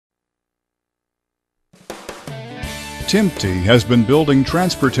Timpte has been building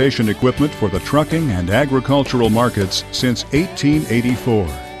transportation equipment for the trucking and agricultural markets since 1884.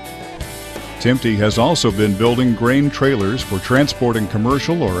 Timpte has also been building grain trailers for transporting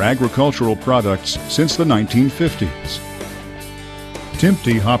commercial or agricultural products since the 1950s.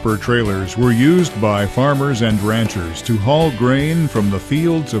 Timpte hopper trailers were used by farmers and ranchers to haul grain from the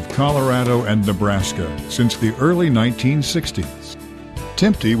fields of Colorado and Nebraska since the early 1960s.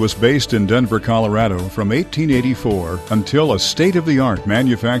 Timpte was based in Denver, Colorado from 1884 until a state-of-the-art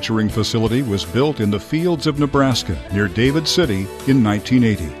manufacturing facility was built in the fields of Nebraska near David City in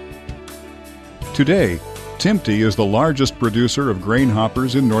 1980. Today, Timpte is the largest producer of grain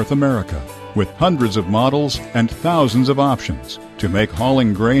hoppers in North America, with hundreds of models and thousands of options to make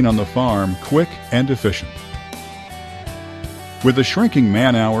hauling grain on the farm quick and efficient. With the shrinking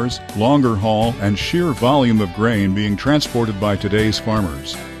man-hours, longer haul, and sheer volume of grain being transported by today's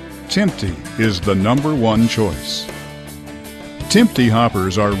farmers, Timpte is the #1 choice. Timpte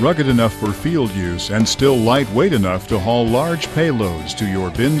hoppers are rugged enough for field use and still lightweight enough to haul large payloads to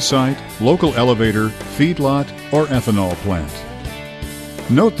your bin site, local elevator, feedlot, or ethanol plant.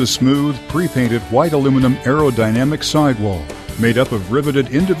 Note the smooth, pre-painted white aluminum aerodynamic sidewall made up of riveted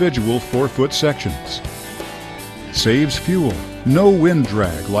individual 4-foot sections. Saves fuel, no wind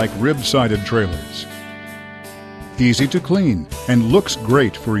drag like rib-sided trailers. Easy to clean and looks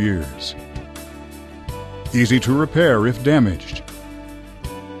great for years. Easy to repair if damaged.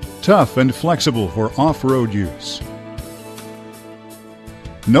 Tough and flexible for off-road use.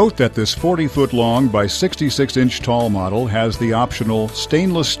 Note that this 40-foot long by 66-inch tall model has the optional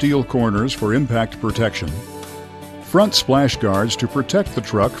stainless steel corners for impact protection, front splash guards to protect the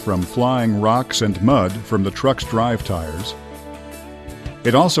truck from flying rocks and mud from the truck's drive tires.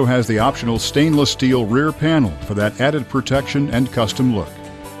 It also has the optional stainless steel rear panel for that added protection and custom look.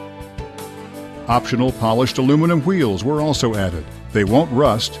 Optional polished aluminum wheels were also added. They won't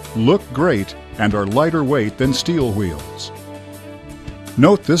rust, look great, and are lighter weight than steel wheels.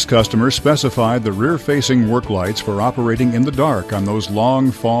 Note this customer specified the rear-facing work lights for operating in the dark on those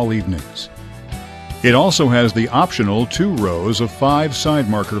long fall evenings. It also has the optional 2 rows of 5 side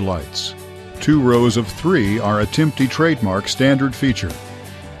marker lights. 2 rows of 3 are a Timpte trademark standard feature.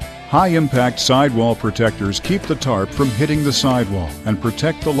 High-impact sidewall protectors keep the tarp from hitting the sidewall and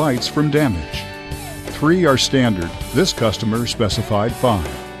protect the lights from damage. 3 are standard. This customer specified 5.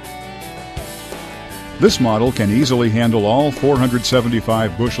 This model can easily handle all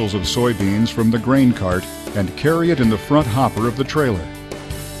 475 bushels of soybeans from the grain cart and carry it in the front hopper of the trailer.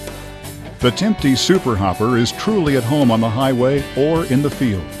 The Timpte Super Hopper is truly at home on the highway or in the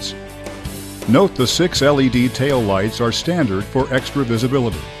fields. Note the 6 LED tail lights are standard for extra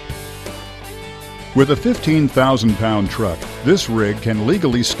visibility. With a 15,000-pound truck, this rig can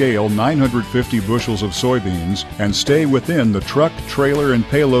legally scale 950 bushels of soybeans and stay within the truck, trailer, and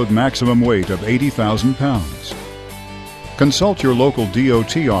payload maximum weight of 80,000 pounds. Consult your local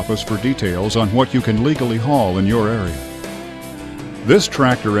DOT office for details on what you can legally haul in your area. This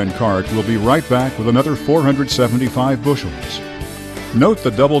tractor and cart will be right back with another 475 bushels. Note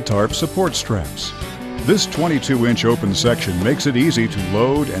the double tarp support straps. This 22-inch open section makes it easy to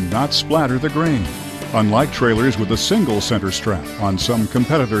load and not splatter the grain, unlike trailers with a single center strap on some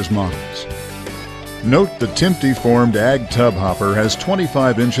competitors' models. Note the Timpte-formed Ag Tub Hopper has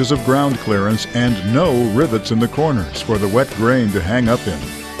 25 inches of ground clearance and no rivets in the corners for the wet grain to hang up in.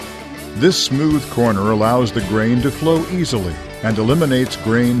 This smooth corner allows the grain to flow easily and eliminates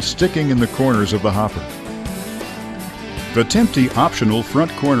grain sticking in the corners of the hopper. The Timpte optional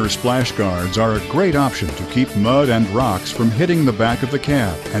front corner splash guards are a great option to keep mud and rocks from hitting the back of the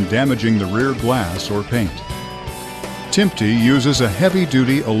cab and damaging the rear glass or paint. Timpte uses a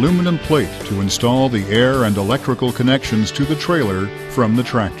heavy-duty aluminum plate to install the air and electrical connections to the trailer from the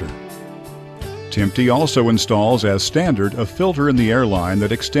tractor. Timpte also installs as standard a filter in the airline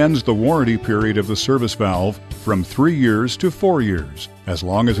that extends the warranty period of the service valve from 3 years to 4 years, as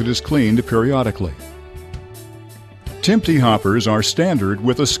long as it is cleaned periodically. Timpte hoppers are standard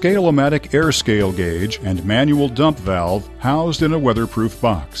with a scale-o-matic air scale gauge and manual dump valve housed in a weatherproof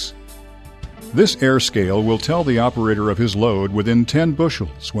box. This air scale will tell the operator of his load within 10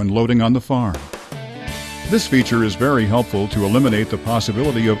 bushels when loading on the farm. This feature is very helpful to eliminate the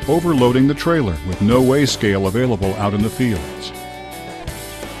possibility of overloading the trailer with no weigh scale available out in the fields.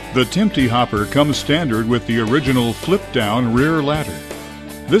 The Timpte hopper comes standard with the original flip-down rear ladder.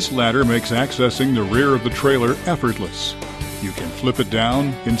 This ladder makes accessing the rear of the trailer effortless. You can flip it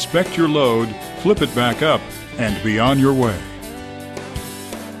down, inspect your load, flip it back up, and be on your way.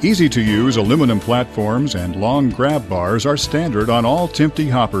 Easy-to-use aluminum platforms and long grab bars are standard on all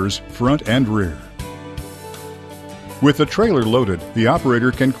Timpte hoppers, front and rear. With the trailer loaded, the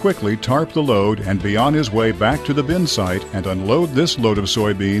operator can quickly tarp the load and be on his way back to the bin site and unload this load of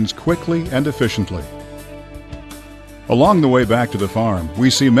soybeans quickly and efficiently. Along the way back to the farm, we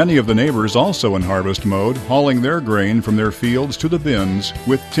see many of the neighbors also in harvest mode, hauling their grain from their fields to the bins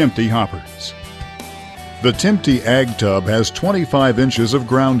with Timpte hoppers. The Timpte Ag Tub has 25 inches of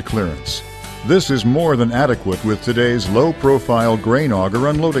ground clearance. This is more than adequate with today's low-profile grain auger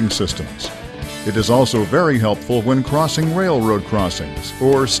unloading systems. It is also very helpful when crossing railroad crossings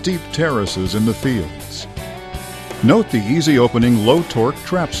or steep terraces in the fields. Note the easy-opening low-torque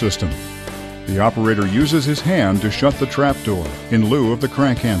trap system. The operator uses his hand to shut the trapdoor in lieu of the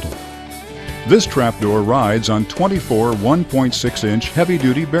crank handle. This trapdoor rides on 24 1.6-inch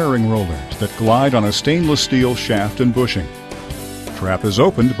heavy-duty bearing rollers that glide on a stainless steel shaft and bushing. Trap is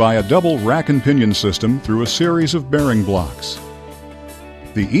opened by a double rack and pinion system through a series of bearing blocks.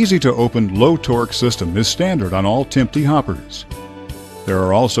 The easy-to-open low-torque system is standard on all Timpte hoppers. There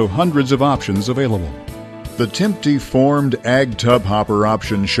are also hundreds of options available. The Timpte formed Ag Tub hopper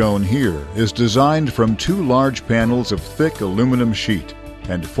option shown here is designed from two large panels of thick aluminum sheet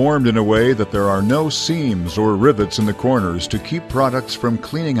and formed in a way that there are no seams or rivets in the corners to keep products from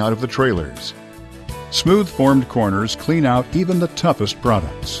cleaning out of the trailers. Smooth-formed corners clean out even the toughest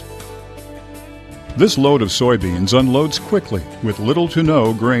products. This load of soybeans unloads quickly with little to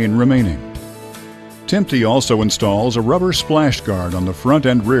no grain remaining. Timpte also installs a rubber splash guard on the front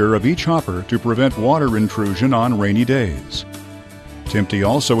and rear of each hopper to prevent water intrusion on rainy days. Timpte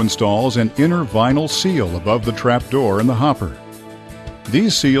also installs an inner vinyl seal above the trap door in the hopper.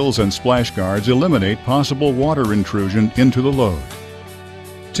 These seals and splash guards eliminate possible water intrusion into the load.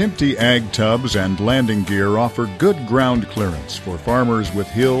 Timpte Ag Tubs and landing gear offer good ground clearance for farmers with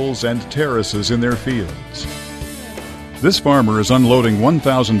hills and terraces in their fields. This farmer is unloading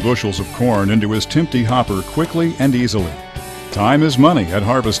 1,000 bushels of corn into his Timpte hopper quickly and easily. Time is money at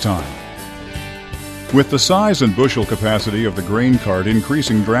harvest time. With the size and bushel capacity of the grain cart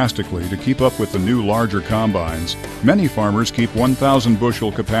increasing drastically to keep up with the new larger combines, many farmers keep 1,000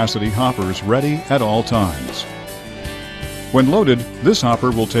 bushel capacity hoppers ready at all times. When loaded, this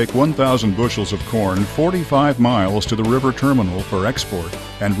hopper will take 1,000 bushels of corn 45 miles to the river terminal for export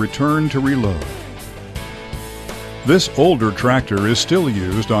and return to reload. This older tractor is still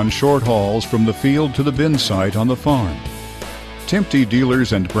used on short hauls from the field to the bin site on the farm. Timpte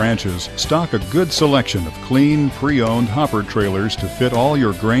dealers and branches stock a good selection of clean, pre-owned hopper trailers to fit all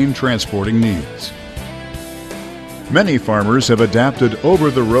your grain transporting needs. Many farmers have adapted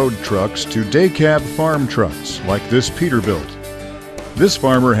over-the-road trucks to day cab farm trucks like this Peterbilt. This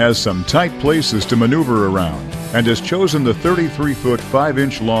farmer has some tight places to maneuver around and has chosen the 33-foot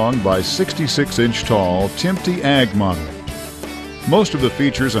 5-inch long by 66-inch tall Timpte Ag model. Most of the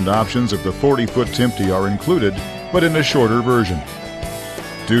features and options of the 40-foot Timpte are included, but in a shorter version.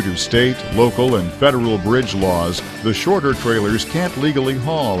 Due to state, local, and federal bridge laws, the shorter trailers can't legally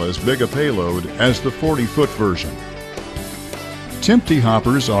haul as big a payload as the 40-foot version. Timpte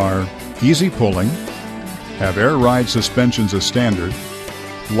hoppers are easy pulling, have air ride suspensions as standard,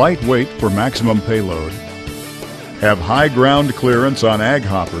 lightweight for maximum payload, have high ground clearance on ag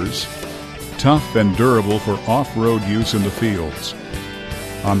hoppers, tough and durable for off-road use in the fields.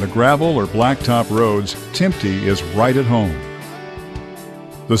 On the gravel or blacktop roads, Timpte is right at home.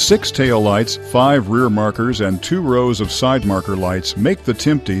 The 6 tail lights, 5 rear markers, and 2 rows of side marker lights make the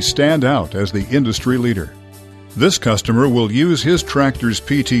Timpte stand out as the industry leader. This customer will use his tractor's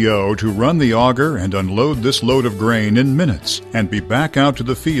PTO to run the auger and unload this load of grain in minutes and be back out to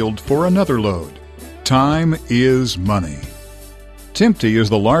the field for another load. Time is money. Timpte is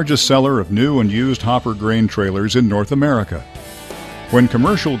the largest seller of new and used hopper grain trailers in North America. When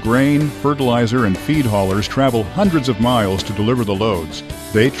commercial grain, fertilizer, and feed haulers travel hundreds of miles to deliver the loads,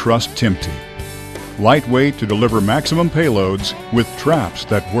 they trust Timpte. Lightweight to deliver maximum payloads with traps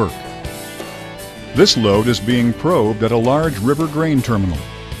that work. This load is being probed at a large river grain terminal.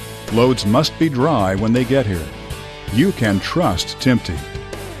 Loads must be dry when they get here. You can trust Timpte.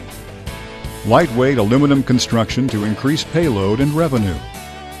 Lightweight aluminum construction to increase payload and revenue.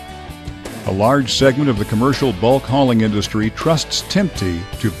 A large segment of the commercial bulk hauling industry trusts Timpte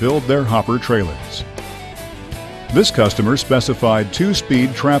to build their hopper trailers. This customer specified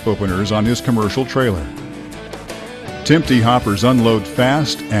 2-speed trap openers on his commercial trailer. Timpte hoppers unload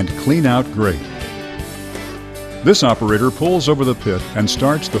fast and clean out great. This operator pulls over the pit and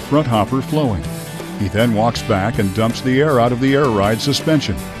starts the front hopper flowing. He then walks back and dumps the air out of the air ride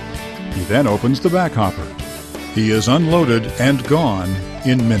suspension. He then opens the back hopper. He is unloaded and gone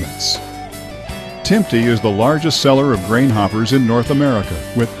in minutes. Timpte is the largest seller of grain hoppers in North America,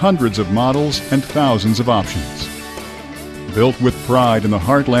 with hundreds of models and thousands of options. built with pride in the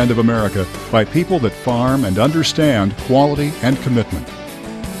heartland of America by people that farm and understand quality and commitment.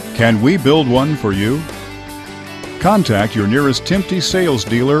 Can we build one for you? Contact your nearest Timpte sales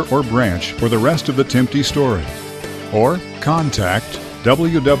dealer or branch for the rest of the Timpte story. Or contact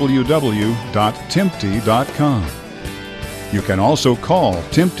www.timpte.com. You can also call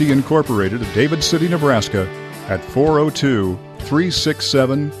Timpte Incorporated of David City, Nebraska at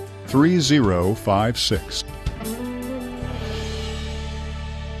 402-367-3056.